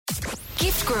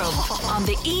Gift Grub on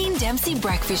the Ian Dempsey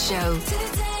Breakfast Show.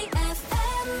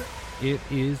 It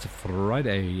is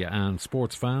Friday and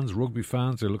sports fans, rugby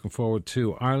fans are looking forward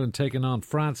to Ireland taking on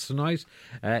France tonight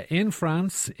in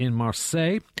France, in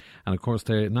Marseille. And of course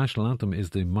the national anthem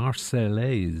is the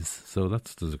Marseillaise. So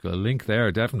there's a link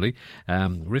there definitely,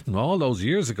 written all those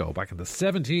years ago, back in the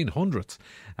 1700s.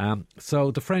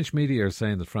 So the French media are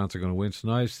saying that France are going to win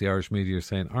tonight. The Irish media are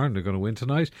saying Ireland are going to win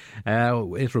tonight.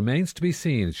 It remains to be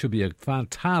seen. It should be a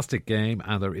fantastic game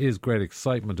and there is great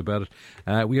excitement about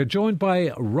it. We are joined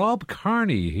by Rob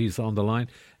Carney. He's on the line.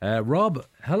 Rob,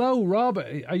 hello, Rob.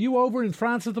 Are you over in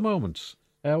France at the moment?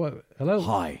 Hello.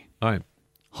 Hi.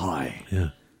 Hi. Yeah.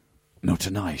 No,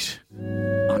 tonight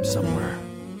I'm somewhere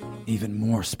even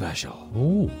more special.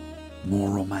 Oh. More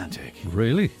romantic.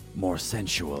 Really? More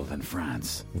sensual than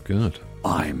France. Good.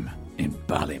 I'm in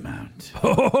Ballymount.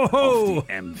 Oh! Off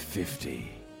the M50.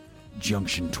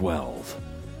 Junction 12.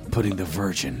 Putting the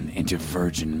Virgin into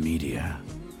Virgin Media.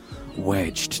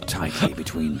 Wedged tightly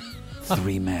between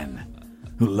three men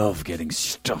who love getting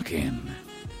stuck in.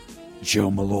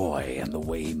 Joe Malloy and the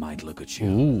way he might look at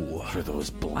you through those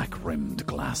black-rimmed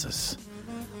glasses.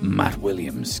 Matt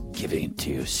Williams giving it to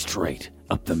you straight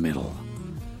up the middle.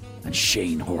 And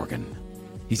Shane Horgan,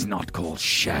 he's not called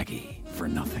Shaggy for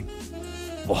nothing.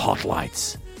 The hot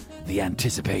lights, the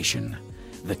anticipation,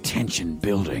 the tension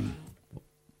building.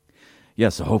 Yeah,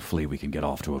 so hopefully we can get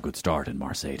off to a good start in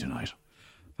Marseille tonight.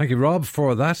 Thank you, Rob,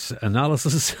 for that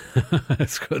analysis.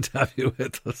 It's good to have you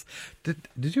with us.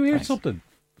 Did you hear something?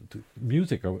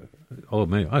 Music or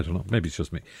maybe I don't know, maybe it's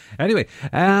just me. Anyway,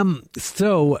 thank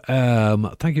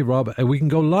you, Rob. We can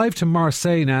go live to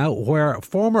Marseille now, where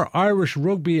former Irish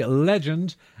rugby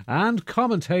legend and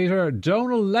commentator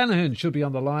Donal Lenihan should be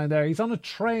on the line there. He's on a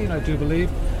train, I do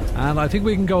believe, and I think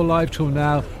we can go live to him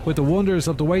now with the wonders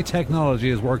of the way technology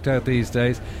has worked out these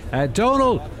days.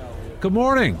 Donal, good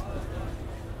morning.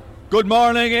 Good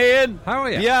morning, Ian. How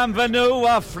are you? Bienvenue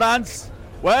à France.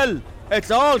 Well,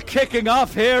 it's all kicking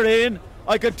off here, Ian,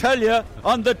 I can tell you,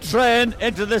 on the train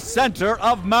into the centre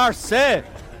of Marseille.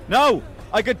 Now,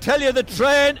 I can tell you the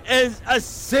train is a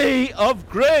sea of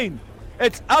green.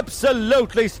 It's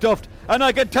absolutely stuffed. And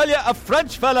I can tell you a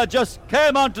French fella just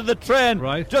came onto the train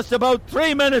just about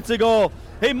 3 minutes ago.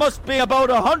 He must be about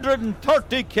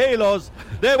 130 kilos.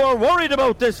 They were worried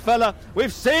about this fella.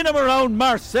 We've seen him around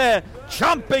Marseille,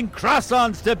 chomping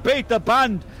croissants to beat the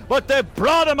band. But they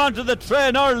brought him onto the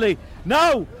train early.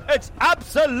 Now it's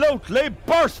absolutely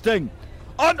bursting.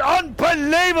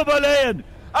 Unbelievable, Ian.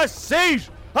 A seat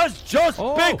has just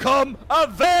become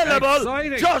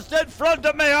available just in front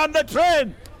of me on the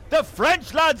train. The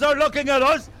French lads are looking at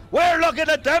us. We're looking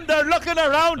at them. They're looking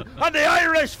around. And the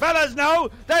Irish fellas now,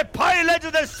 they pile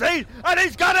into the seat. And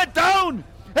he's got it down.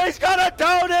 He's got it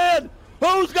down, Ian.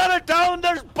 Who's got it down?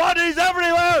 There's bodies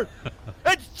everywhere.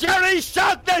 It's Jerry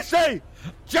Shaughnessy.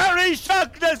 Jerry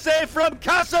Shaughnessy from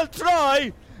Castle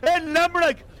Troy in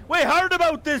Limerick. We heard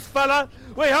about this fella.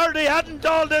 We heard he hadn't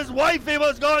told his wife he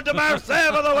was going to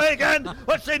Marseille for the weekend,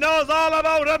 but she knows all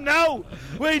about him now.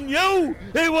 We knew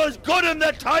he was good in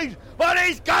the tight, but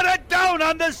he's got it down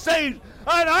on the seat.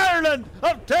 And Ireland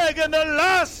have taken the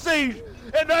last seat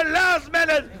in the last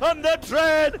minute on the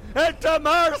train into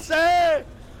Marseille.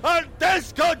 And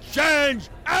this could change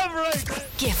everything.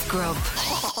 Gift Grub.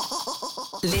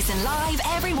 Listen live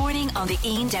every morning on the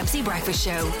Ian Dempsey Breakfast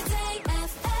Show.